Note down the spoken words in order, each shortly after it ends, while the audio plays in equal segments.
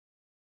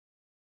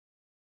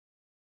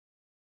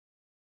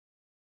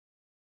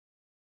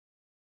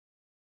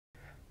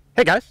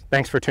Hey guys,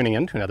 thanks for tuning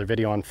in to another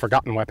video on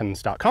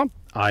ForgottenWeapons.com.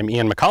 I'm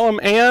Ian McCollum,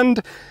 and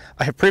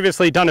I have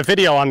previously done a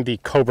video on the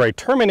Cobray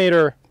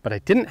Terminator, but I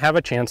didn't have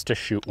a chance to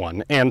shoot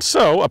one. And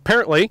so,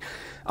 apparently,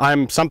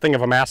 I'm something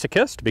of a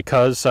masochist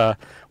because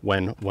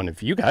when one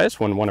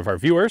of our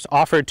viewers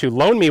offered to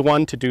loan me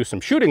one to do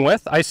some shooting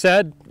with, I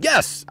said,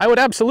 yes, I would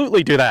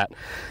absolutely do that.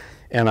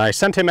 And I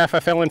sent him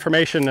FFL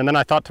information, and then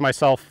I thought to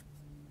myself,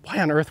 why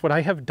on earth would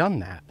I have done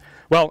that?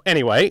 Well,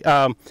 anyway,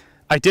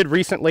 I did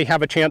recently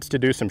have a chance to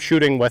do some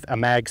shooting with a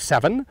Mag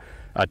 7,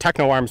 a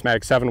Techno Arms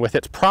Mag 7 with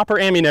its proper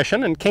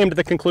ammunition, and came to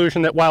the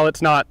conclusion that while it's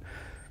not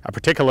a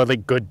particularly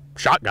good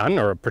shotgun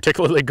or a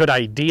particularly good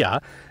idea,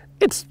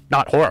 it's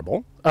not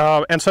horrible.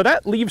 And so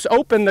that leaves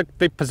open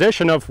the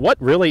position of what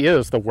really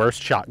is the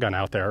worst shotgun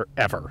out there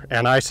ever.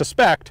 And I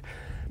suspect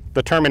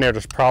the Terminator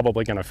is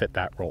probably going to fit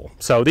that role.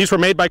 So these were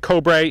made by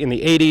Cobray in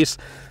the 80s.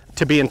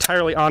 To be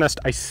entirely honest,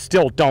 I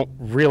still don't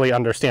really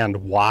understand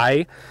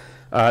why.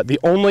 The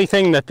only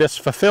thing that this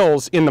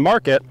fulfills in the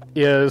market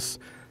is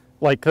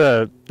like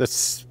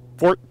this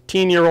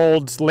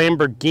 14-year-old's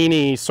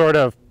Lamborghini sort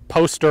of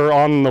poster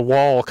on the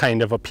wall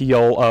kind of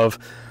appeal of,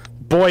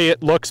 boy,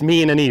 it looks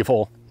mean and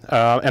evil.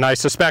 And I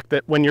suspect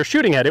that when you're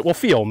shooting it will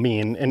feel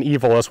mean and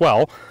evil as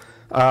well.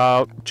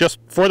 Just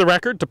for the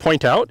record, to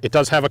point out, it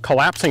does have a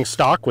collapsing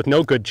stock with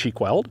no good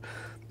cheek weld.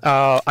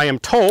 I am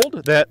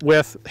told that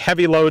with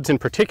heavy loads in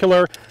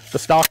particular, the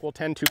stock will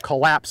tend to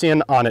collapse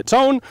in on its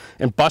own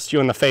and bust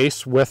you in the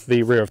face with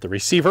the rear of the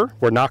receiver.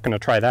 We're not going to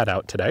try that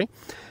out today.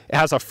 It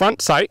has a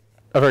front sight,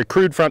 a very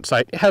crude front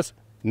sight. It has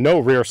no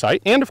rear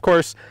sight. And of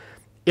course,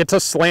 it's a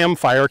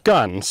slamfire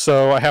gun.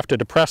 So I have to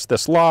depress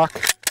this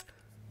lock,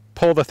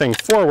 pull the thing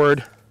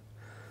forward,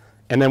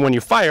 and then when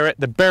you fire it,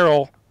 the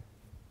barrel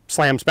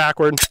slams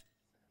backward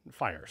and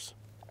fires.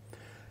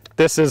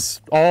 This is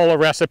all a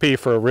recipe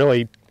for a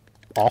really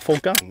awful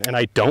gun, and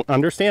I don't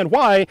understand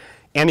why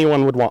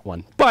anyone would want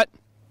one, but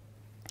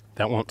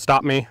that won't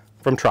stop me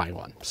from trying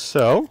one.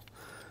 So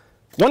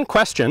one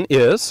question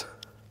is,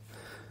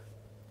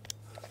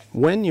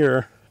 when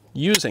you're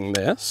using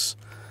this,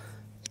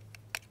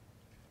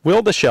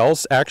 will the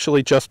shells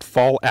actually just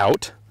fall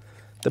out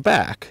the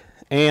back?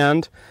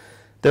 And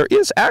there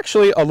is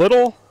actually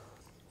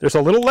there's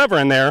a little lever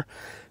in there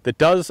that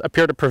does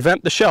appear to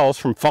prevent the shells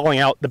from falling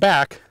out the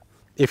back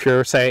if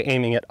you're, say,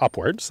 aiming it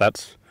upwards.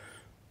 That's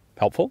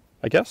helpful,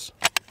 I guess.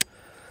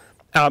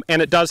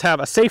 And it does have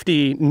a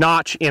safety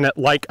notch in it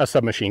like a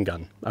submachine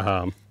gun.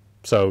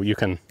 So you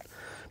can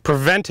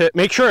prevent it,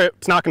 make sure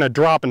it's not going to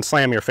drop and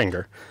slam your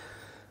finger.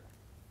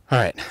 All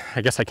right,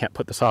 I guess I can't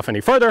put this off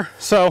any further.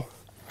 So,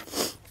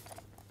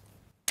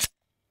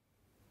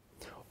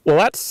 well,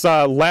 that's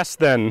less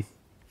than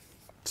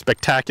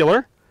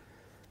spectacular.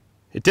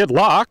 It did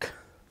lock.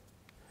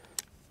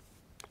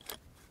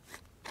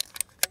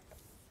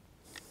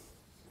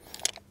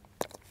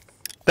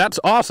 That's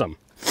awesome.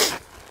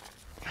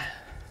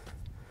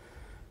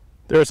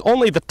 There's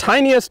only the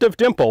tiniest of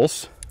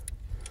dimples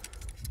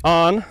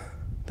on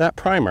that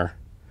primer.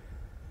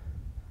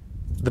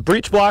 The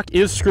breech block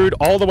is screwed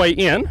all the way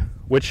in,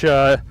 which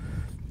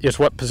is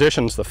what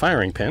positions the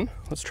firing pin.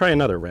 Let's try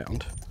another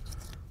round.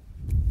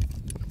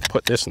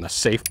 Put this in a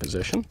safe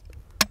position.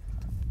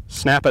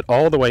 Snap it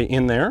all the way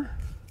in there.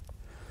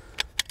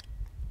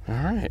 All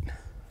right,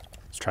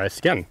 let's try this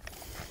again.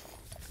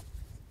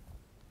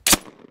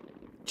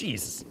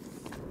 Jesus,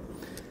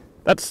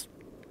 that's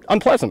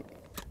unpleasant.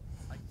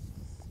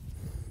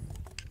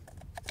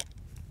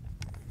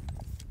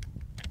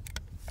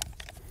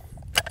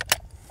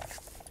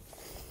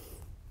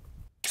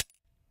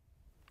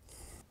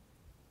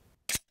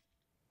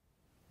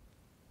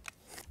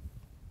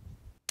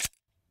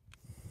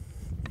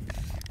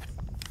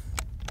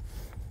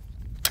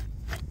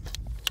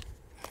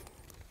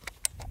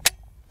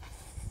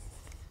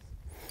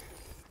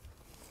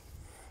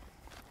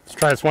 Let's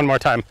try this one more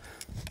time.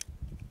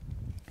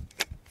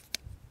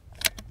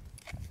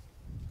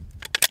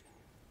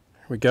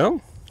 We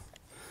go.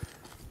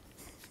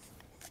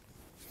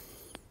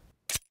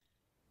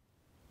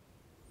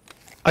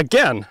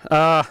 Again,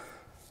 a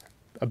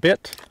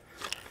bit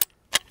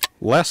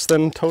less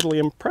than totally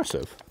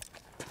impressive.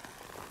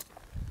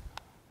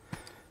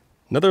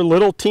 Another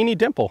little teeny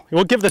dimple.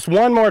 We'll give this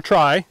one more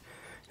try. I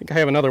think I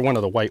have another one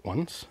of the white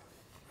ones.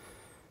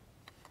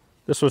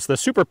 This was the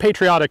super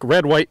patriotic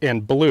red, white,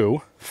 and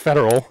blue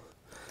Federal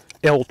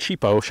El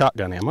Cheapo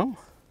shotgun ammo.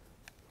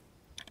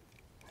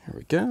 Here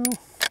we go.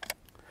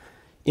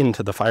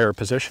 Into the fire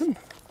position.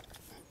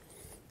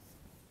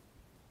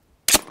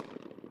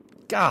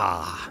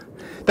 Gah!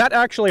 That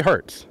actually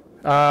hurts.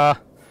 I'm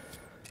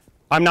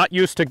not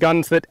used to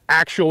guns that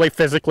actually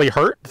physically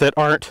hurt, that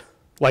aren't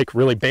like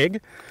really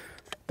big.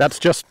 That's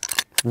just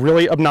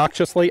really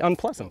obnoxiously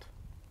unpleasant.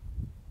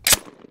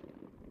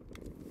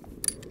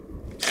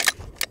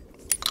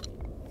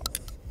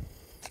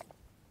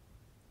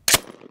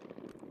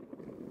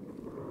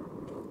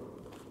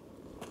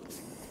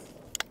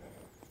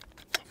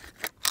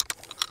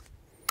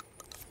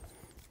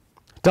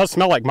 Does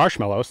smell like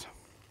marshmallows.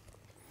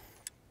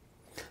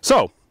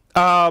 So,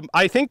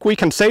 I think we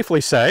can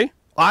safely say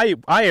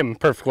I am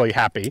perfectly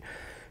happy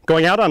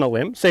going out on a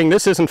limb saying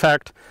this is in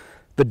fact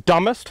the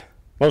dumbest,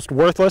 most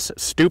worthless,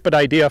 stupid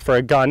idea for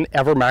a gun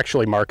ever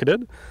actually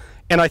marketed.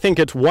 And I think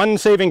its one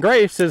saving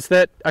grace is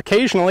that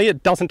occasionally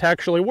it doesn't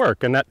actually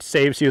work, and that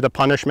saves you the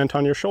punishment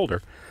on your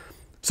shoulder.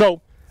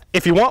 So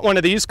if you want one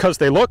of these because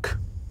they look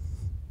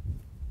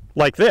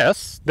like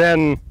this,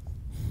 then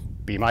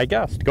be my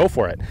guest, go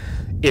for it.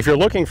 If you're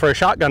looking for a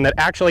shotgun that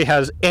actually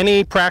has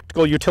any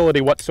practical utility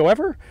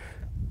whatsoever,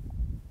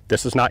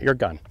 this is not your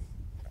gun.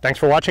 Thanks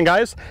for watching,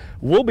 guys.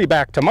 We'll be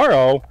back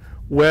tomorrow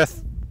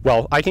with,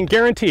 well, I can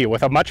guarantee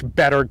with a much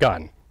better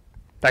gun.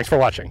 Thanks for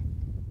watching.